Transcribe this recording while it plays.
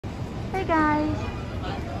Hey guys,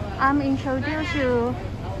 I'm introduced to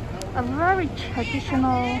a very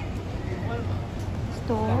traditional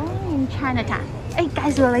store in Chinatown.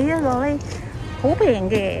 介紹你一個咧好平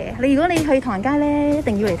嘅，如果你去唐人街咧，一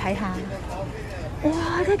定要嚟睇下。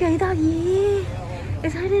哇，都幾得意！你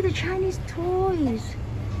睇呢啲 Chinese toys,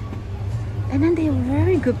 and then they are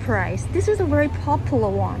very good price. This is a very popular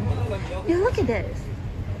one. You look at this.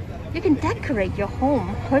 You can decorate your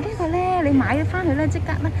home. 佢呢個咧，你買咗翻去咧，即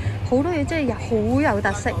刻咧好多嘢，即係又好有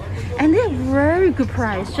特色。And they are very good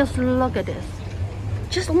price. Just look at this.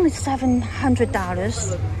 Just only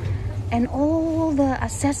 $700. And all the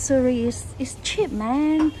accessories is cheap,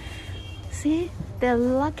 man. See, they're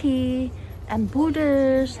Lucky and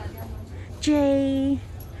Buddhas, J.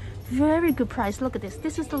 Very good price. Look at this.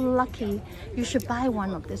 This is the Lucky. You should buy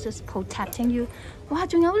one of this. It's protecting you. 哇，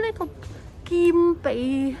仲有呢個劍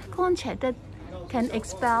鼻乾邪 that can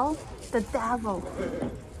expel the devil.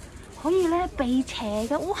 可以咧避邪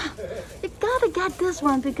嘅。哇 You gotta get this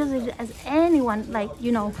one because as anyone like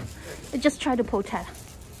they just try to protect.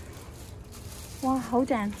 哇，好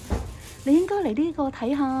正！你應該嚟呢個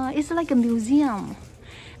睇下。It's like a museum,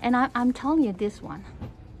 and I'm telling you this one.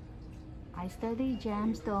 I study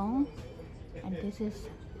gemstone, and this is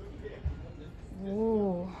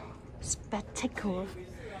spectacular.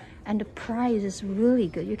 And the price is really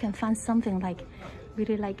good. You can find something like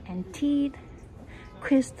really like antique,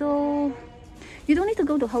 crystal. You don't need to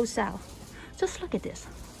go to wholesale. Just look at this.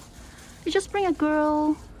 You just bring a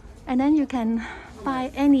girl, and then you can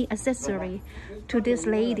buy any accessory to this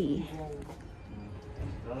lady.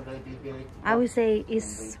 I would say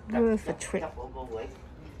it's worth a trip.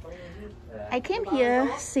 I came here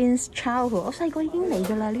since childhood. 我細個已經嚟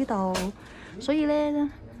㗎啦呢度，所以咧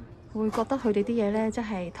會覺得佢哋啲嘢咧真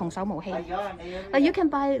係童叟無欺。You can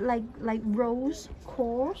buy like rose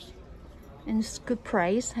quartz and it's good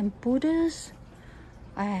price and Buddhas.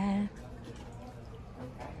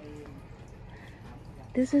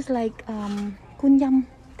 This is like 觀音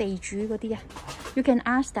地主嗰啲啊。You can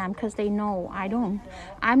ask them because they know.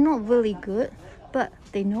 I'm not really good, but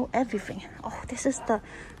they know everything. Oh, this is the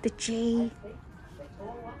J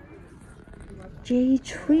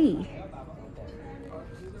tree.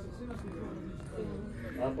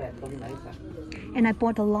 And I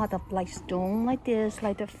bought a lot of like stone like this,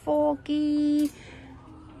 like the foggy.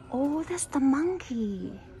 Oh, that's the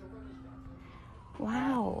monkey.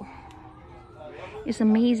 Wow, it's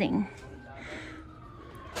amazing.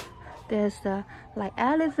 There's the like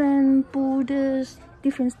elephant, Buddhas,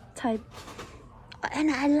 different type.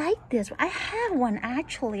 And I like this. I have one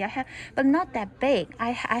actually. But not that big.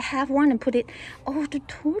 I have one and put it. Oh, the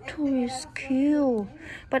turtle is cute.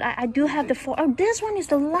 But I do have the four. Oh, this one is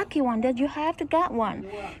the lucky one that you have to get one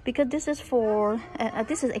because this is for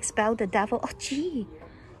this is expel the devil. Oh, gee,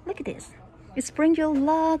 look at this. It's bring your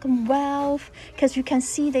luck and wealth because you can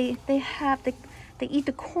see they eat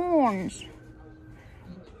the corns.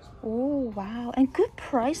 Oh wow, and good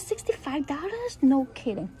price, $65. No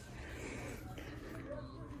kidding.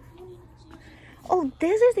 Oh,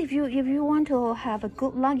 this is if you want to have a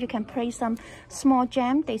good luck, you can play some small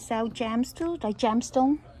gem. They sell gems too, like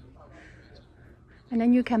gemstone. And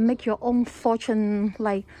then you can make your own fortune,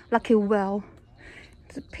 like lucky well.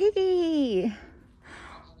 It's a piggy.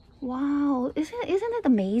 Wow, isn't it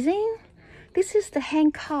amazing? This is the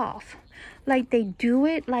hand carve. Like they do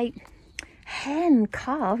it like hand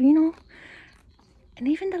carve, And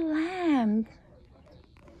even the lamb.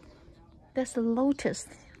 That's the lotus.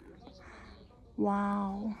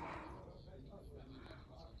 Wow.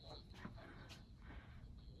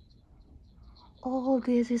 Oh,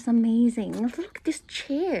 this is amazing. Look at this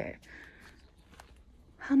chair.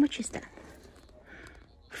 How much is that?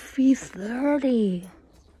 $330.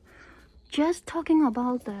 Just talking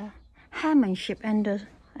about the handmanship and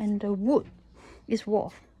the wood is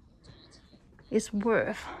worth. It's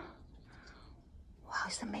worth. Wow,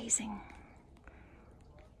 it's amazing.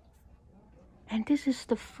 And this is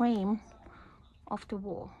the frame of the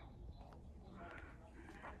wall.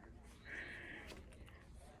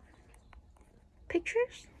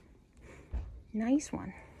 Pictures? Nice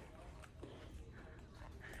one.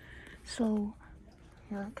 So,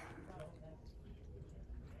 look.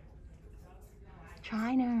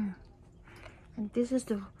 China. And this is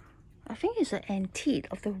I think it's an antique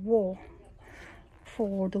of the wall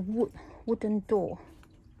for the wooden door.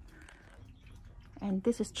 And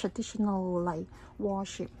this is traditional like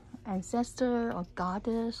worship ancestor or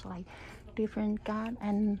goddess, like different god,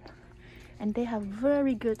 and they have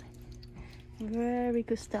very good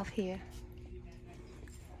stuff here.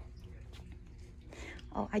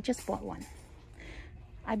 Oh, I just bought one.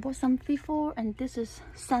 I bought some before, and this is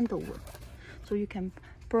sandalwood, so you can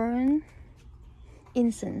burn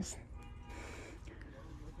incense.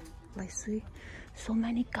 Like, see, so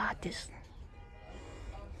many goddess,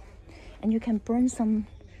 and you can burn some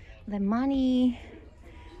the money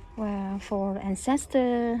for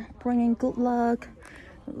ancestor, bringing good luck,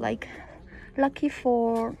 like lucky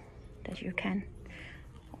for that you can.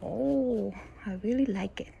 Oh, I really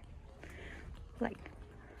like it. Like,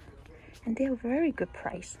 and they are very good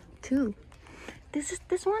price too. This is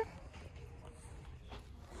this one.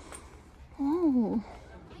 Oh,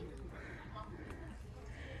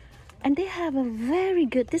 and they have a very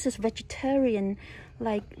good, this is vegetarian,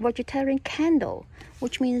 like vegetarian candle,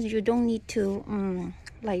 which means you don't need to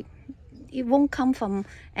like, it won't come from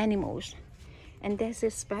animals. And this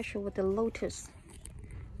is special with the lotus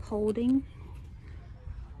holding.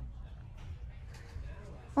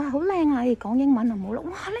 Wow, 好靚啊！講英文啊，冇啦。哇，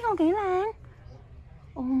呢個幾靚。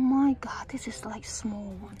Oh my god, this is like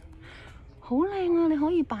small one。好靚啊！你可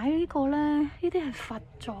以擺呢個咧，呢啲係佛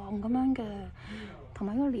像咁樣嘅，同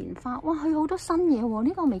埋個蓮花。哇，佢好多新嘢喎！呢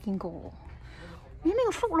個我未見過。咦？呢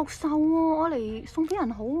個福祿壽喎，我嚟送俾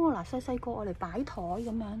人好喎。嗱，細細個我嚟擺台咁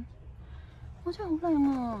樣。哇，真係好靚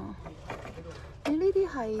啊！你呢啲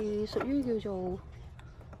係屬於叫做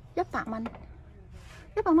100蚊。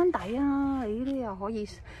100蚊抵啊！你呢啲又可以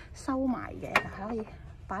收埋嘅，可以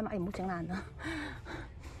擺埋，唔好整爛啦。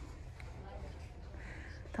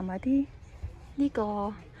同埋啲呢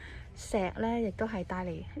個石咧，亦都係帶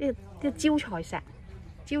嚟呢個招財石，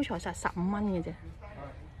招財石15蚊嘅啫。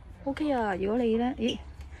OK 啊！如果你咧，咦，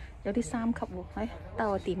有啲3級喎，得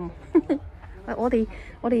我掂。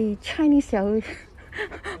我哋 Chinese 有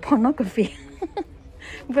pornography，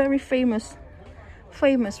 very famous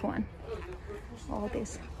one. All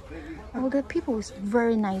this. All the people is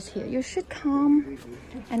very nice here. You should come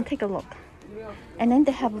and take a look. And then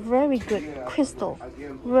they have very good crystal,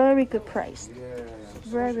 very good price,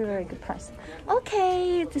 very good price.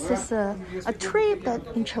 Okay, this is a trip that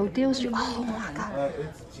introduced you. Oh my god!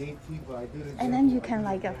 And then you can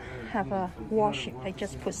like have a washing. I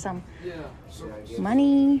just put some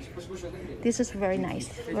money. This is very nice,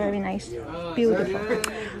 beautiful.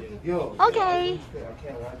 Okay,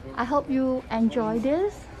 I hope you enjoy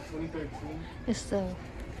this. It's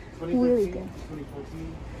really good.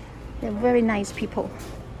 They're very nice people.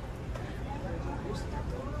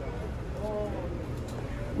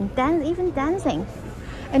 And even dancing.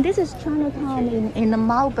 And this is Chinatown in the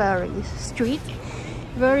Mulberry Street.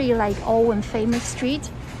 Very like old and famous street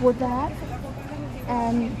with that.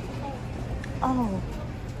 And oh,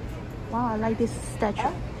 wow, I like this statue.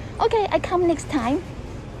 Okay, I come next time.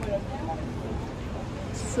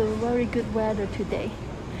 So very good weather today.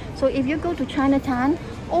 So if you go to Chinatown,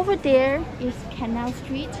 over there is Canal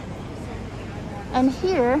Street. And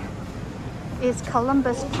here is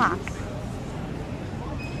Columbus Park.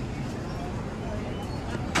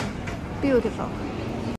 Beautiful.